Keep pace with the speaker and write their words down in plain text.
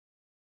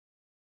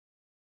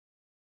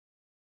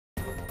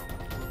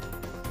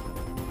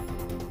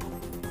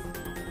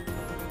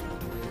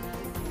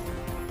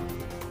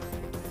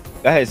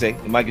Go ahead, Zay.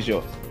 The mic is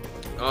yours.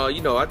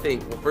 I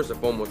think, well, first and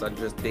foremost, I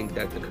just think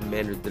that the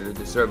Commanders did a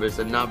disservice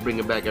and not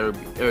bringing back Eric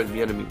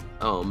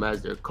Bieniemy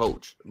as their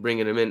coach,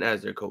 bringing him in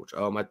as their coach.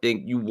 I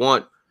think you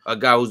want a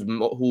guy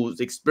who's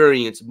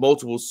experienced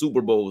multiple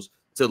Super Bowls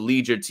to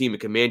lead your team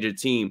and command your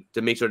team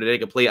to make sure that they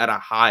can play at a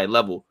high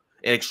level,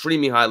 an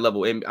extremely high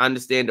level. And I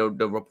understand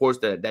the reports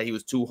that he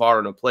was too hard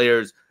on the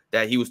players,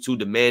 that he was too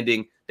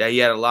demanding, that he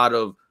had a lot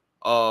of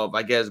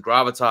I guess,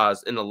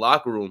 gravitas in the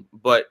locker room,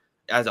 but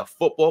as a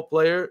football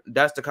player,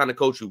 that's the kind of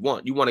coach you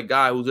want. You want a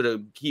guy who's going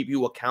to keep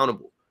you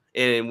accountable.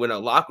 And when a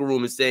locker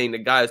room is saying the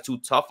guy is too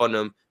tough on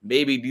them,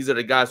 maybe these are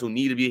the guys who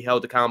need to be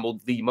held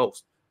accountable the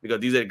most, because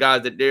these are the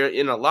guys that they're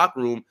in a locker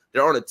room.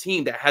 They're on a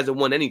team that hasn't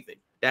won anything,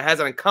 that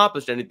hasn't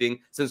accomplished anything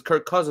since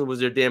Kirk Cousins was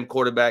their damn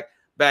quarterback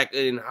back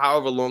in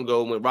however long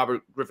ago when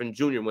Robert Griffin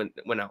Jr.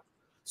 went out.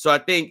 So I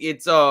think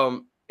it's a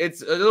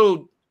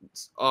little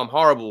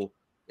horrible.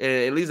 And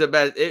it leaves a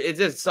bad. It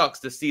just sucks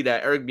to see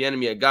that Eric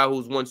Bieniemy, a guy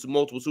who's won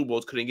multiple Super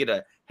Bowls, couldn't get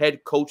a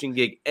head coaching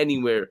gig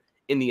anywhere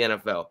in the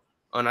NFL.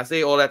 And I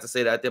say all that to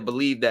say that I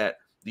believe that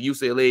the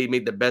UCLA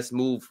made the best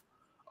move,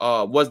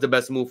 was the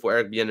best move for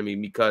Eric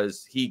Bieniemy,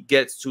 because he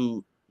gets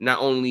to not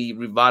only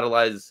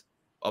revitalize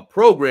a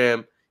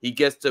program, he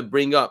gets to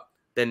bring up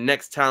the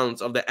next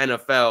talents of the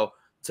NFL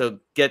to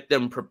get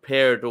them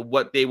prepared for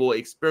what they will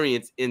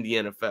experience in the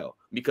NFL.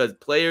 Because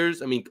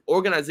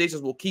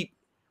organizations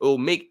will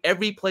make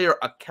every player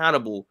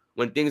accountable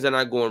when things are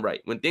not going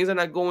right. When things are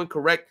not going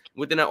correct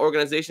within that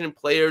organization,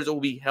 players will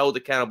be held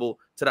accountable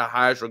to the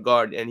highest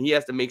regard. And he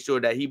has to make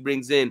sure that he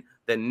brings in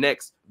the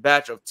next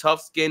batch of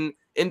tough-skinned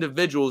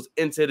individuals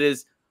into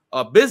this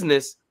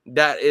business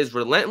that is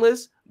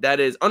relentless,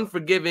 that is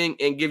unforgiving,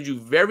 and gives you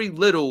very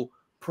little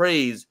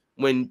praise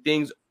when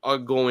things are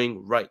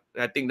going right.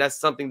 And I think that's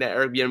something that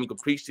Eric Bieniemy could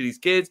preach to these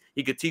kids.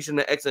 He could teach them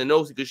the X and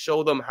O's. He could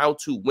show them how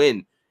to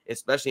win,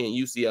 especially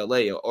in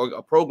UCLA, or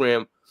a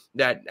program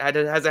that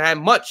hasn't had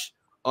much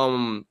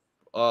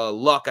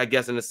luck, I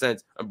guess, in a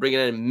sense, of bringing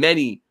in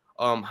many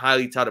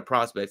highly touted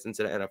prospects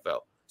into the NFL.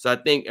 So I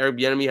think Eric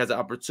Bieniemy has an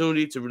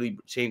opportunity to really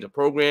change the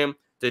program,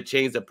 to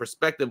change the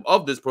perspective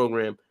of this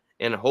program,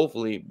 and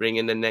hopefully bring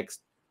in the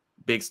next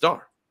big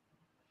star.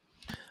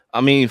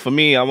 I mean, for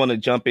me, I want to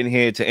jump in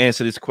here to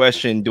answer this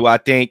question. Do I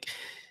think,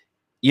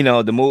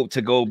 the move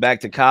to go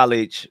back to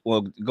college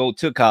or go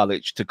to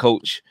college to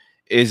coach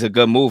is a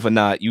good move or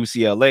not?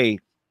 UCLA.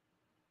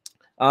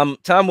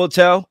 Time will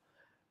tell.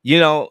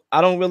 I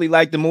don't really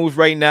like the move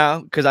right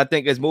now because I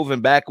think it's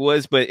moving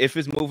backwards. But if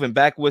it's moving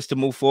backwards to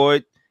move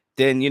forward,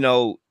 then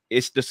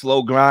it's the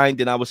slow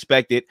grind, and I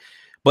respect it.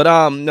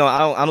 But no,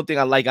 I don't think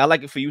I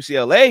like it for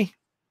UCLA.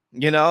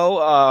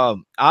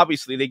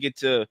 Obviously they get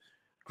to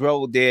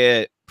grow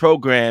their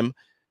program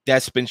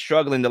that's been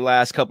struggling the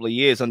last couple of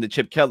years under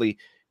Chip Kelly,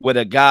 with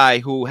a guy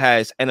who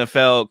has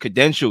NFL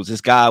credentials.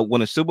 This guy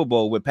won a Super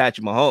Bowl with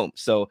Patrick Mahomes.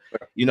 So,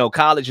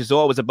 college is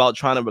always about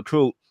trying to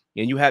recruit.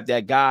 And you have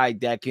that guy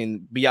that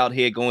can be out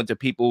here going to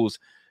people's,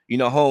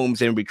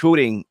 homes and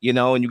recruiting,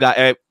 and you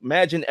got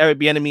imagine Eric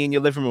Bieniemy in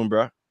your living room,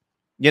 bro.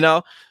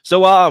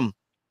 So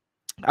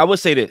I would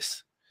say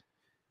this.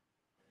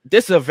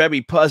 This is a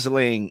very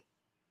puzzling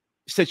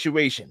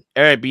situation,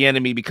 Eric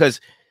Bieniemy, because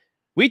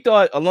we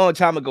thought a long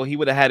time ago he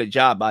would have had a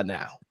job by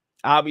now.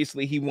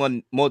 Obviously, he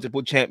won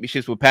multiple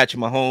championships with Patrick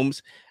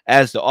Mahomes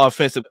as the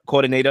offensive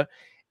coordinator.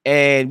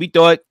 And we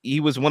thought he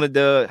was one of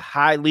the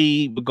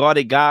highly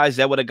regarded guys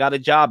that would have got a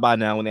job by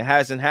now, and it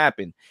hasn't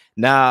happened.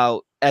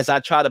 Now, as I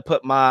try to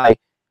put my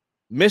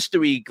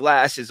mystery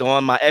glasses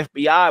on, my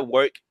FBI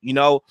work,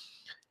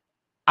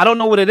 I don't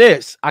know what it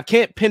is. I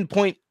can't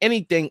pinpoint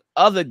anything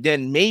other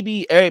than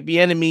maybe Eric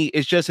Bieniemy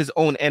is just his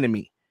own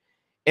enemy.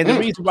 And the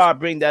reason why I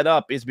bring that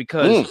up is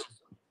because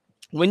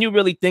when you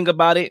really think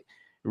about it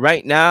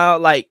right now,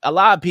 like a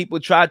lot of people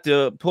tried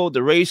to pull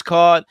the race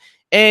card,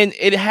 and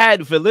it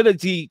had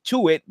validity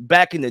to it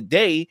back in the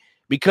day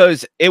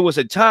because it was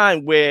a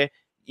time where,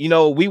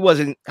 we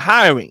wasn't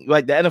hiring,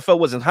 like the NFL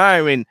wasn't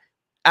hiring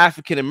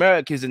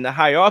African-Americans in the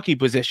hierarchy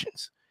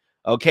positions.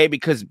 Okay.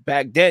 Because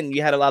back then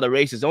you had a lot of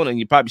racist owners, and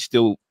you probably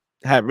still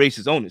have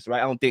racist owners,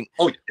 right? I don't think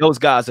those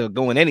guys are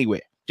going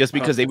anywhere just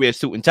because they wear a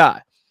suit and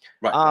tie.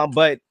 Right.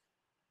 But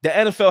the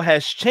NFL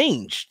has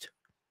changed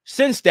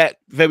since that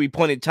very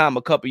point in time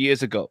a couple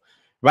years ago,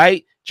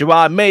 right?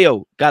 Gerard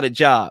Mayo got a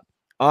job.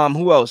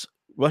 Who else?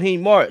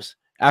 Raheem Morris,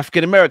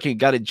 African-American,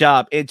 got a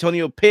job.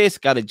 Antonio Pierce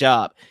got a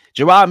job.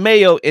 Gerard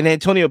Mayo and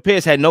Antonio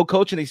Pierce had no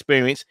coaching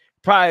experience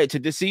prior to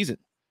this season,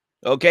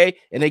 okay?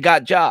 And they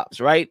got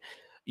jobs, right?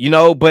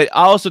 But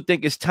I also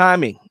think it's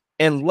timing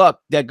and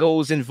luck that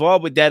goes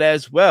involved with that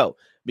as well.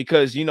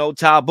 Because,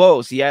 Todd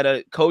Bowles, he had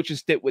a coaching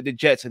stint with the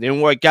Jets and it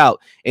didn't work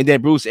out. And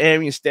then Bruce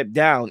Arians stepped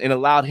down and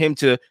allowed him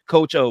to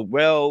coach a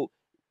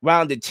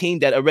well-rounded team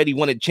that already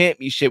won a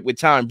championship with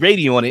Tom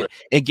Brady on it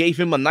and gave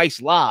him a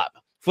nice lob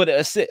for the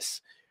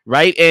assists,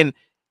 right? And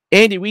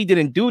Andy Reid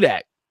didn't do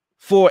that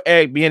for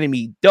Eric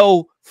Bieniemy,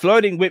 though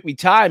flirting with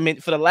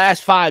retirement for the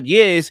last 5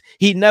 years,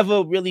 he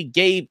never really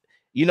gave,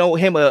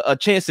 him a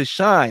chance to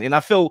shine. And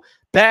I feel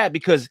bad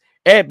because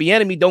Eric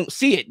Bieniemy don't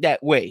see it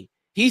that way.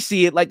 he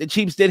see it like the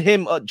Chiefs did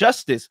him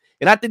justice.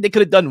 And I think they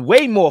could have done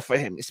way more for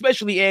him,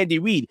 especially Andy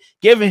Reid,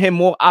 giving him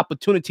more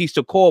opportunities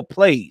to call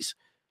plays.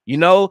 You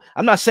know,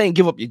 I'm not saying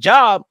give up your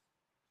job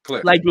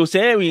like Bruce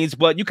Arians,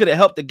 but you could have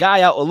helped the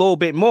guy out a little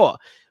bit more.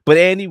 But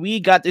Andy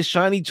Reid got this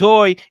shiny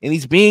toy, and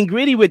he's being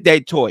greedy with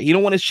that toy. He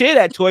don't want to share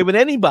that toy with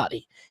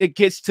anybody. It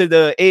gets to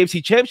the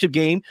AFC Championship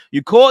game.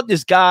 You called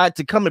this guy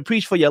to come and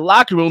preach for your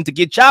locker room to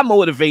get y'all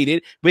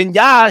motivated when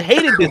y'all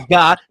hated this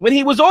guy when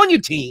he was on your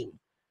team.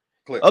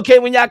 Okay,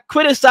 when y'all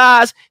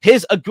criticized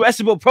his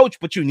aggressive approach,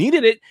 but you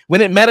needed it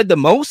when it mattered the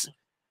most.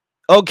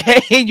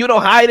 Okay, you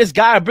don't hire this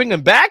guy and bring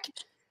him back.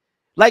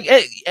 Like,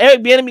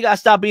 Eric Bieniemy got to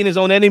stop being his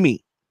own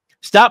enemy.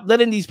 Stop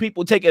letting these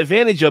people take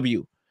advantage of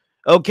you.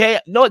 Okay,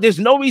 no, there's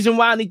no reason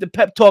why I need to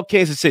pep talk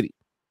Kansas City.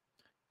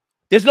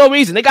 There's no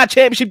reason. They got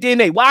championship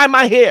DNA. Why am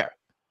I here?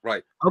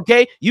 Right.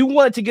 Okay, you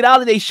wanted to get out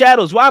of their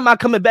shadows. Why am I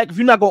coming back if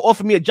you're not going to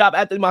offer me a job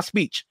after my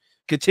speech?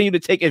 Continue to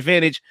take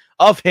advantage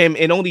of him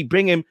and only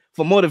bring him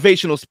for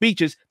motivational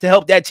speeches to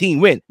help that team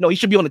win. No, he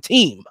should be on the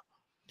team.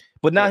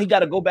 But now he got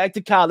to go back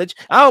to college.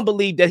 I don't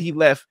believe that he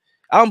left.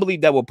 I don't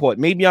believe that report.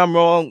 Maybe I'm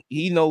wrong.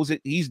 He knows it.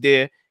 He's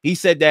there. He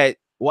said that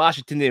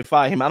Washington didn't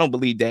fire him. I don't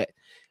believe that.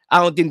 I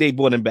don't think they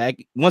brought him back.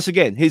 Once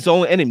again, his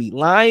own enemy.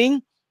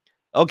 Lying.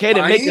 Okay,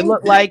 to make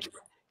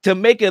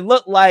it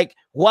look like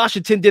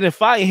Washington didn't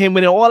fire him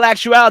when in all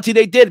actuality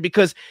they did,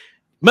 because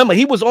remember,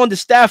 he was on the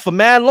staff for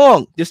mad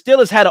long. The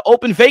Steelers had an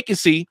open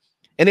vacancy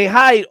and they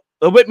hired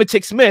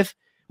Arithmetic Smith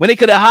when they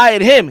could have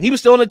hired him. He was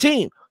still on the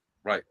team.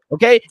 Right.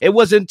 Okay. It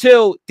was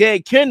until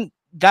Dan Ken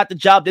got the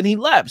job, then he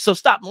left. So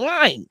stop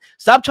lying.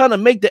 Stop trying to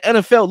make the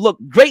NFL look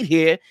great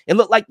here and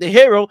look like the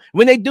hero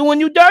when they doing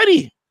you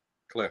dirty.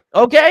 Clear.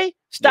 Okay?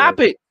 Stop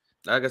it.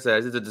 Like I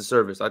said, it's a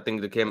disservice. I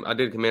think the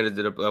Commanders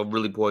did a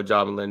really poor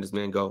job in letting this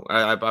man go.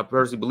 I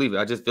personally believe it.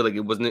 I just feel like it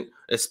wasn't,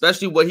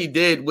 especially what he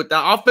did with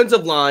the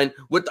offensive line.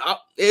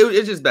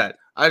 It's just bad.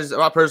 I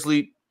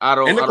personally, I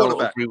don't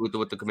agree with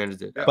what the Commanders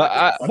did. Yeah,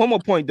 but one more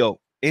point though,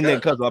 and then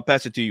because I'll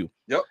pass it to you.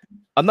 Yep.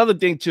 Another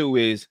thing too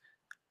is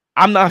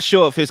I'm not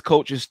sure if his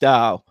coaching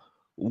style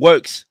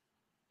works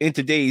in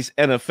today's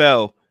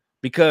NFL,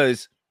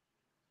 because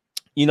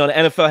you know the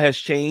NFL has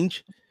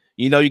changed.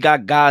 You know, you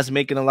got guys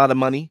making a lot of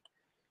money.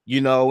 You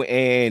know,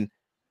 and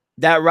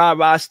that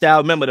rah-rah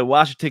style. Remember, the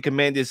Washington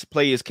Commanders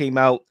players came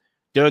out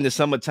during the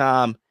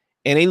summertime,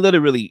 and they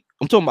literally,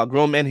 I'm talking about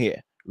grown men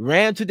here,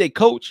 ran to their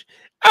coach.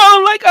 I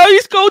don't like how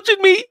he's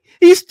coaching me.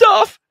 He's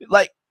tough.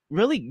 Like,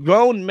 really,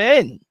 grown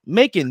men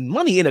making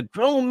money in a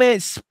grown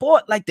man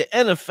sport like the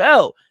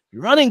NFL,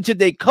 running to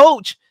their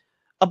coach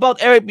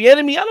about Eric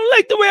Bieniemy. I don't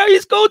like the way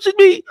he's coaching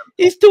me.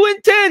 He's too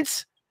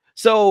intense.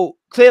 So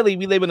clearly,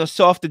 we live in a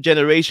softer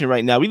generation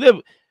right now. We live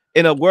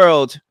in a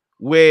world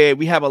where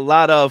we have a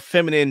lot of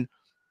feminine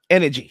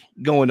energy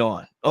going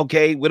on,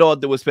 okay? With all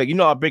due respect, you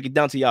know, I'll break it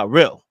down to y'all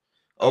real,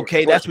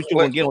 okay? That's what you're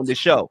going to get on this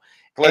show.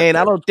 And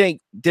I don't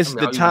think this is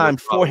the time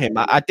for him.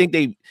 I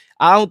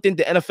don't think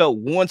the NFL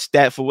wants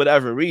that for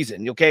whatever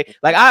reason, okay?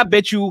 Like, I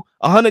bet you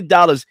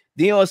 $100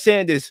 Deion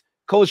Sanders,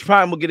 Coach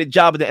Prime will get a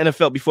job at the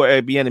NFL before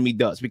Eric Bieniemy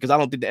does, because I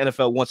don't think the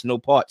NFL wants no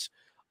parts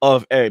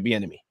of Eric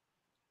Bieniemy.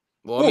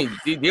 Well, I mean,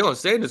 Deion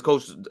Sanders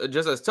coach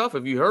just as tough.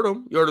 If you heard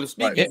him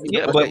speak. Right.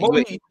 Yeah, but the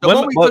moment he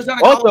touched down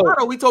in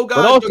Colorado, we told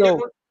guys.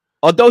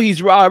 Although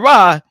he's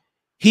rah-rah,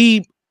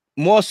 he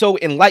more so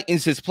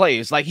enlightens his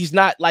players. Like, he's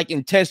not like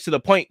intense to the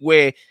point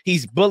where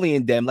he's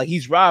bullying them. Like,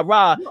 he's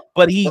rah-rah,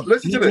 but he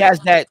has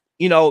that,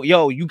 you know,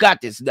 yo, you got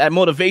this, that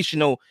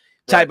motivational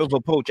type of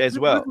approach as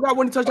well.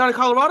 When he touched down in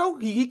Colorado,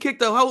 he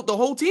kicked the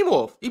whole team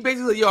off. He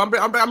basically, yo, I'm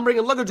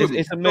bringing luggage with me.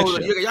 It's a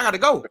mixture. Y'all got to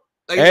go.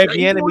 Like, Eric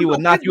Bieniemy will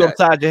knock you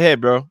upside your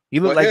head, bro.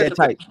 You look like that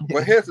type.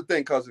 Well, here's the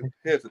thing, cousin.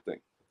 Here's the thing.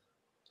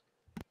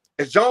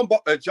 Is John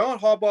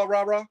Harbaugh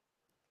rah-rah?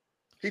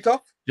 He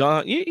tough?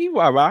 John, he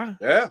rah-rah.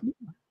 Yeah.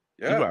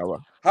 He rah-rah.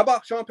 How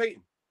about Sean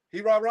Payton?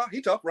 He rah-rah?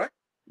 He tough, right?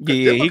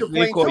 Yeah, he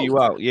call you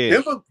out. Yeah.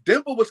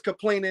 Denver was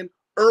complaining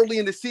early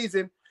in the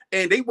season,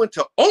 and they went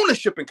to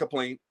ownership and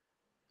complained.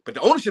 But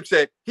the ownership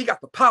said he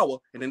got the power,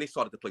 and then they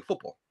started to play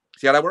football.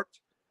 See how that worked?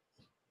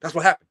 That's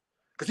what happened.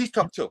 Because he's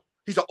tough too.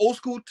 He's an old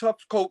school tough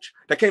coach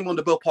that came on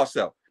to Bill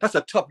Parcells. That's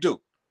a tough dude.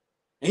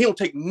 And he don't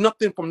take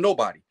nothing from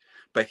nobody.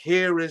 But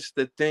here is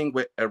the thing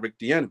with Eric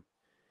Bieniemy.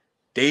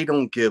 They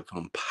don't give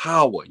him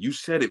power. You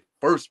said it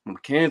first from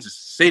Kansas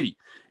City.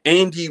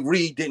 Andy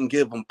Reid didn't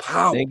give him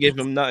power. They didn't give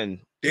him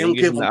nothing. They don't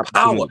give him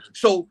power.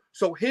 So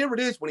here it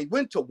is when he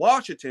went to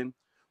Washington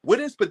with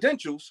his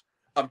credentials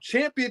of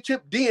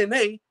championship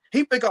DNA, he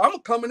figured, I'm going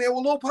to come in there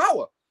with a little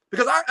power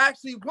because I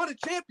actually won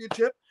a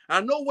championship.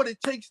 I know what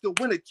it takes to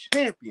win a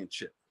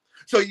championship.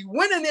 So he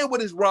went in there with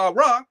his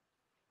rah-rah,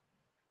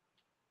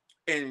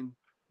 and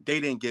they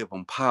didn't give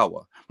him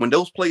power. When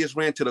those players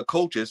ran to the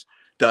coaches,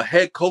 the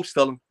head coach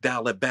told them,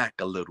 dial it back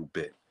a little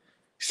bit.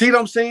 See what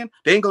I'm saying?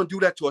 They ain't going to do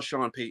that to a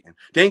Sean Payton.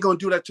 They ain't going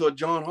to do that to a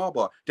John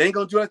Harbaugh. They ain't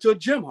going to do that to a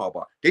Jim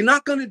Harbaugh. They're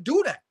not going to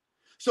do that.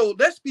 So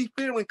let's be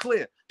fair and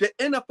clear. The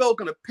NFL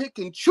going to pick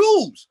and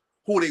choose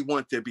who they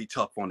want to be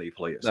tough on their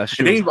players. That's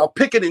and they are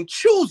picking and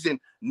choosing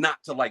not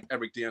to like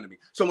Eric Bieniemy.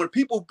 So when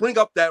people bring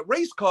up that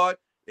race card,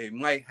 it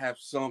might have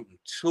something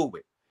to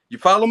it. You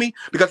follow me?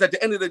 Because at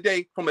the end of the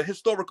day, from a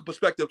historical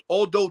perspective,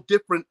 although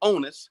different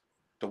owners,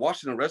 the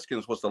Washington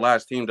Redskins was the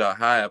last team to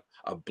have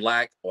a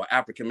black or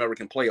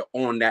African-American player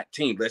on that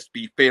team. Let's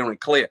be fair and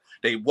clear.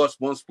 They was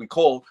once we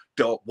called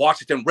the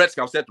Washington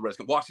Redskins. I said the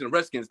Redskins. Washington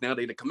Redskins, now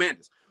they the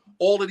Commanders.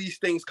 All of these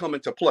things come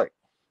into play.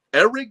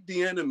 Eric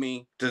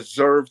Bieniemy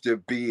deserves to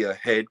be a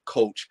head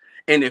coach.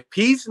 And if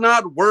he's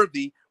not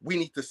worthy, we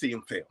need to see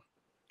him fail.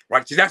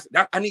 Right? So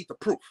I need the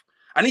proof.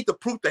 I need the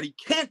proof that he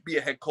can't be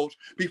a head coach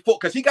before,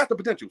 because he got the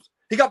potentials.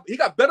 He got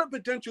better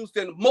potentials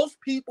than most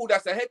people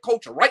that's a head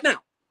coach right now.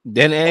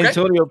 Then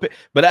Antonio, okay?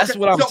 But that's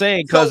what I'm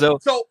saying. Because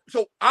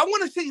so I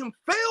want to see him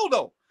fail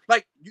though.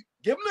 Like, you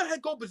give him a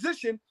head coach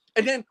position,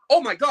 and then oh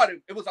my God,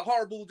 it was a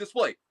horrible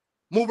display.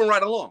 Moving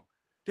right along,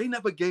 they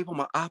never gave him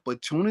an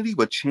opportunity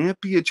with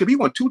championship. He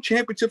won 2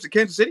 championships in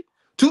Kansas City,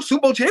 2 Super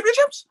Bowl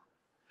championships.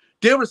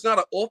 There is not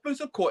an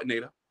offensive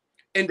coordinator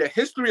in the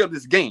history of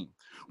this game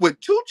with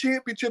 2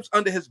 championships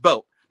under his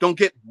belt don't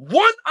get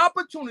 1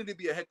 opportunity to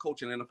be a head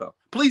coach in the NFL.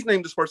 Please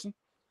name this person.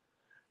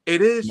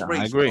 It is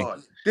race. I agree.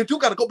 Then you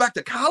got to go back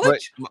to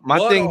college. But my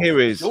thing here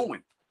is,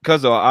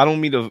 because I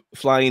don't mean to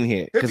fly in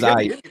here, because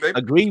I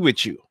agree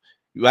with you,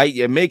 right?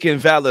 You're making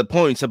valid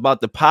points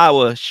about the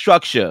power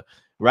structure,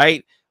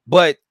 right?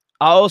 But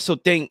I also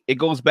think it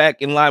goes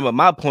back in line with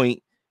my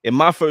point in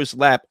my first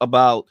lap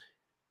about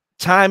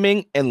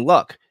timing and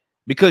luck,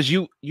 because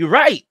you're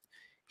right.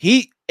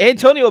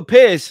 Antonio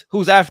Pierce,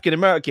 who's African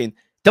American,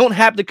 don't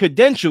have the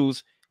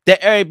credentials that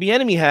Eric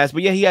Bieniemy has,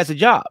 but yeah, he has a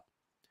job,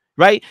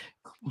 right?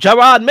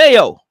 Gerard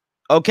Mayo,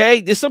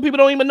 okay? There's some people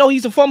don't even know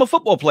he's a former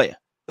football player.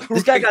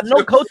 This guy got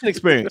no coaching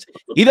experience.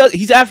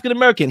 He's African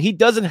American. He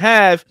doesn't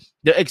have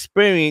the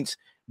experience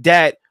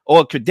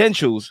or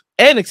credentials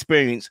and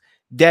experience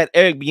that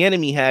Eric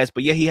Bieniemy has,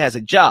 but yeah, he has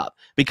a job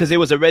because there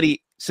was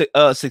already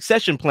a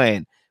succession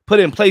plan put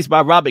in place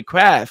by Robert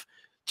Kraft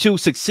to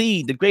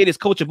succeed the greatest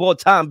coach of all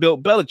time, Bill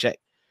Belichick.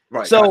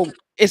 Right. So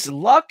it's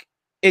luck,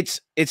 it's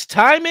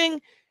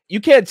timing.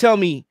 You can't tell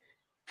me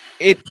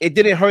it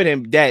didn't hurt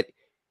him that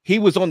he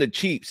was on the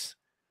Chiefs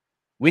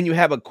when you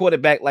have a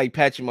quarterback like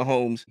Patrick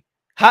Mahomes.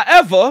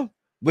 However,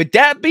 with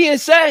that being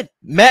said,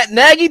 Matt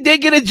Nagy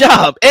did get a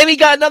job, and he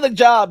got another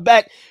job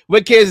back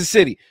with Kansas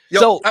City.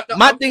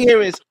 My thing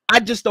here is,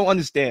 I just don't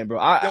understand, bro.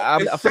 I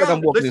feel like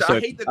I'm walking in circles.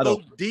 I hate to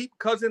go deep,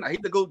 cousin. I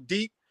hate to go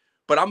deep,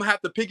 but I'm gonna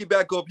have to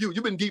piggyback off you.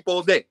 You've been deep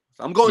all day.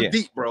 So I'm going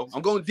deep, bro.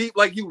 I'm going deep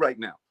like you right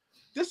now.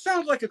 This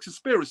sounds like a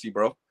conspiracy,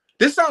 bro.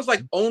 This sounds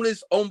like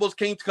owners almost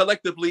came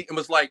collectively and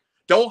was like,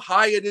 don't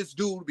hire this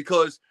dude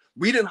because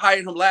we didn't hire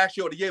him last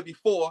year or the year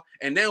before,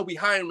 and now we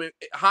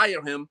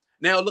hire him.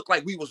 Now it look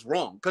like we was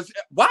wrong. Because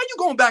why are you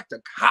going back to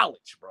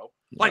college, bro?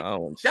 Like,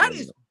 that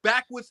is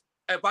backwards.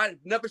 If I've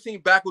never seen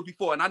backwards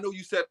before, and I know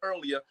you said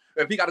earlier,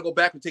 if he got to go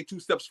back and take 2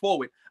 steps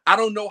forward, I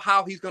don't know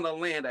how he's going to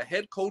land a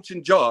head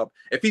coaching job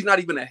if he's not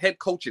even a head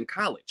coach in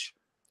college.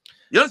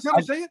 You understand what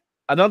I'm saying?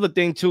 Another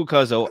thing too,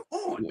 Cuzzo,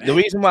 the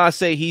reason why I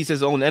say he's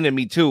his own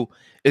enemy too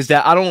is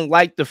that I don't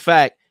like the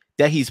fact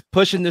that he's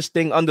pushing this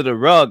thing under the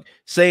rug,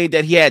 saying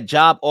that he had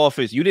job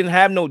offers. You didn't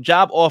have no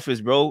job offers,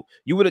 bro.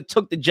 You would have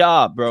took the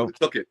job, bro.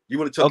 You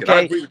would have took it.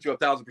 I agree with you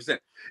 1,000%.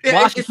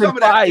 Washington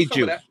fired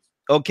you.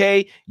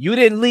 Okay, you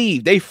didn't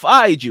leave. They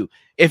fired you.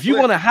 If you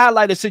want to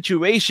highlight a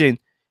situation,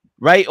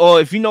 right,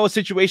 or if you know a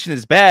situation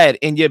is bad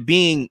and you're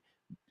being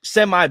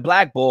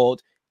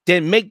semi-blackballed,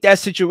 then make that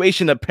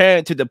situation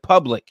apparent to the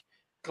public.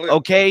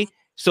 Okay,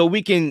 so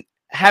we can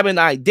have an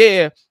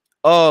idea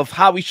of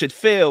how we should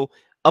feel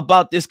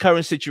about this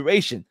current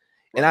situation.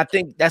 And I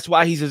think that's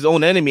why he's his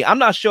own enemy. I'm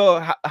not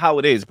sure how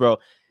it is, bro.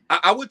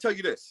 I would tell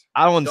you this.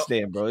 I don't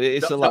understand, bro.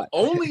 It's a lot. The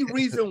only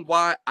reason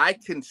why I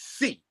can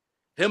see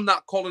him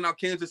not calling out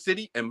Kansas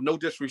City, and no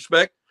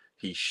disrespect,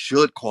 he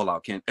should call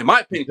out Kansas. In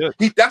my opinion,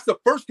 that's the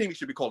first team he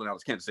should be calling out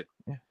is Kansas City.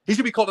 Yeah. He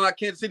should be calling out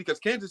Kansas City because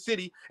Kansas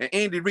City and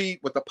Andy Reid,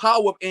 with the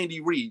power of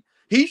Andy Reid,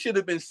 he should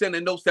have been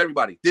sending notes to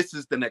everybody. This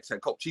is the next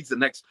head coach. He's the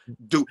next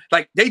dude.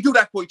 Like, they do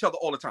that for each other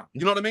all the time.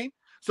 You know what I mean?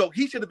 So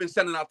he should have been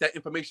sending out that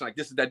information like,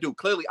 this is that dude.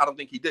 Clearly, I don't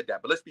think he did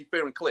that. But let's be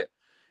fair and clear.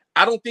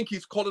 I don't think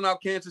he's calling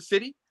out Kansas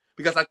City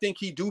because I think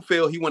he do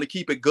feel he want to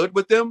keep it good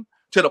with them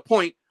to the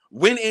point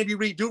when Andy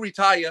Reid do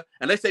retire,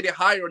 and let's say they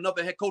hire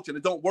another head coach and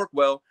it don't work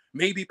well,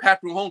 maybe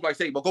Patrick Mahomes might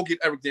say, well, go get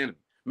Eric Bieniemy.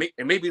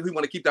 And maybe we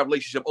want to keep that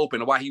relationship open,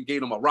 and why he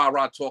gave him a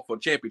rah-rah talk for a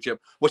championship,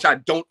 which I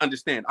don't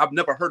understand. I've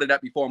never heard of that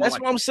before in my life.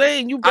 That's what I'm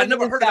saying. I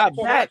never heard of that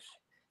before.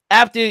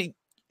 After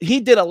he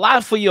did a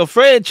lot for your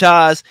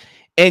franchise,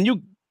 and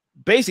you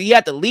basically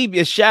had to leave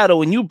your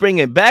shadow, and you bring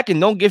it back and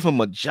don't give him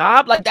a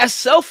job, like, that's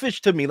selfish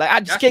to me. Like,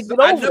 I just can't get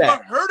over that. I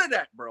never heard of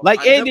that, bro.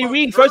 Like, Andy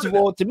Reid, first of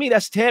all, to me,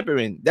 that's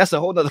tampering. That's a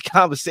whole other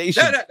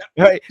conversation.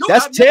 Right? No,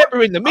 that's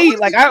tampering to me.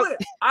 Like,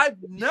 I've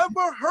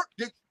never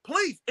heard.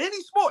 Please,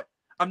 any sport,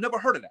 I've never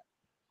heard of that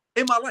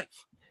in my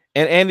life.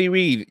 And Andy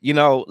Reid, you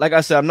know, like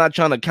I said, I'm not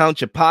trying to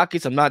count your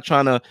pockets. I'm not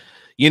trying to,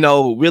 you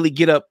know, really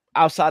get up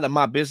outside of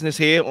my business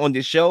here on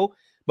this show.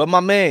 But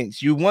my man,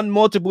 you won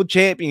multiple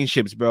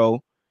championships,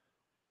 bro.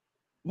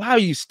 why are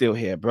you still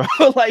here, bro?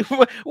 Like,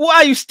 why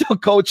are you still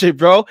coaching,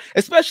 bro?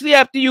 Especially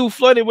after you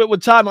flirted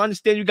with time. I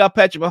understand you got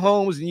Patrick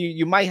Mahomes, and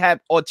you might have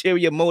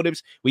ulterior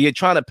motives where you're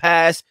trying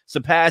to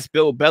surpass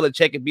Bill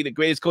Belichick and be the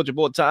greatest coach of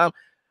all time.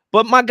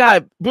 But my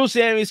guy, Bruce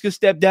Arians, can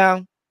step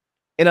down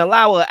and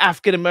allow an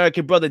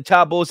African-American brother,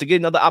 Todd Bowles, to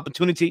get another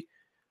opportunity.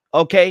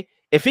 Okay?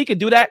 If he could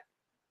do that,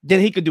 then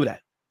he could do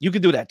that. You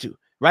could do that too.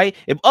 Right?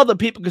 If other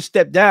people could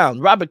step down,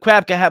 Robert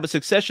Kraft can have a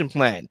succession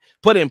plan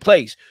put in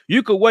place.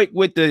 You could work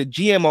with the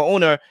GM or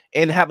owner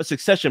and have a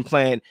succession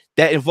plan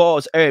that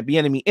involves Eric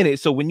Bieniemy in it.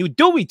 So when you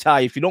do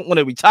retire, if you don't want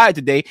to retire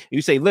today,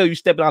 you say, Lil, you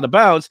stepping out of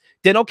bounds,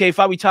 then okay, if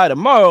I retire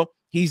tomorrow,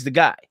 he's the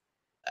guy.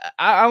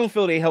 I don't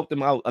feel they helped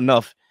him out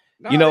enough.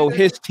 No,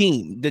 his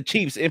team, the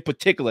Chiefs in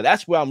particular,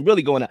 that's where I'm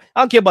really going at.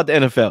 I don't care about the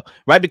NFL,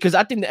 right? Because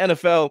I think the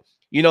NFL,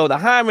 the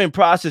hiring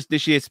process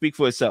this year speaks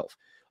for itself.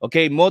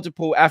 Okay,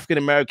 multiple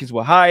African-Americans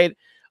were hired.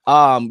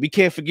 We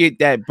can't forget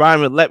that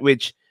Brian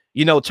Lettridge,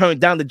 turned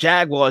down the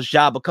Jaguars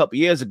job a couple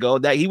years ago,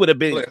 that he would have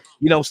been,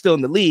 still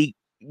in the league.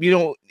 You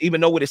don't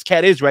even know where this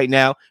cat is right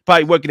now,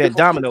 probably working at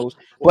Domino's.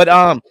 But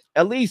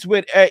at least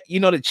with,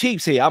 the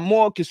Chiefs here, I'm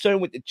more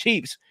concerned with the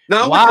Chiefs.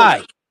 No,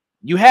 why?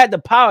 You had the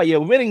power. You're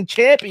winning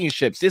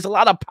championships. There's a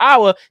lot of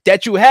power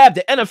that you have.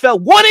 The NFL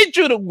wanted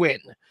you to win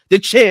the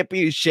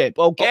championship,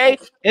 okay?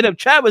 And if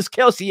Travis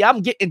Kelce,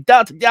 I'm getting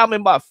down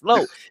in my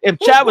flow. If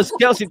Travis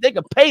Kelce, they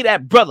could pay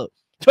that brother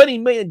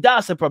 $20 million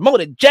to promote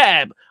a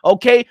jab,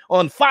 okay,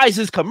 on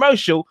Pfizer's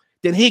commercial,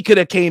 then he could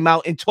have came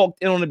out and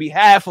talked on the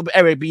behalf of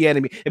Eric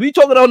Bieniemy. If you're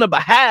talking on the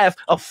behalf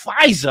of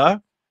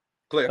Pfizer,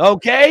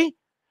 okay,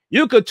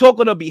 you could talk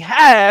on the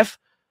behalf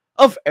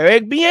of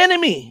Eric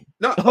Bieniemy.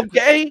 No,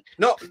 okay.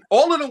 No,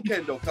 all of them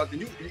can though, cousin.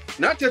 You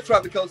not just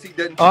Travis Kelce.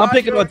 Then I'm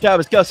picking on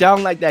Travis Kelce. I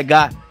don't like that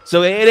guy,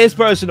 so it is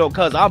personal,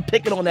 cuz I'm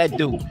picking on that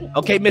dude.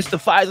 Okay, Mr.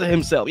 Pfizer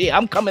himself. Yeah,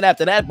 I'm coming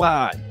after that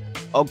behind.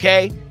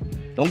 Okay,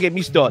 don't get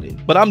me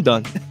started. But I'm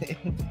done.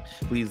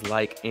 Please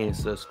like and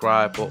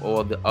subscribe for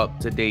all the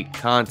up-to-date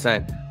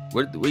content.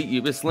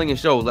 You've been slinging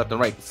shows left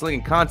and right,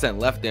 slinging content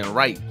left and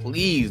right.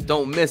 Please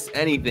don't miss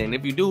anything.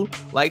 If you do,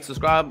 like,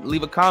 subscribe,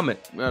 leave a comment,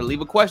 or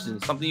leave a question,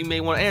 something you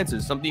may want to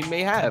answer, something you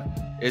may have.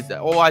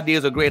 All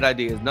ideas are great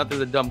ideas. Nothing's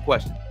a dumb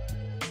question.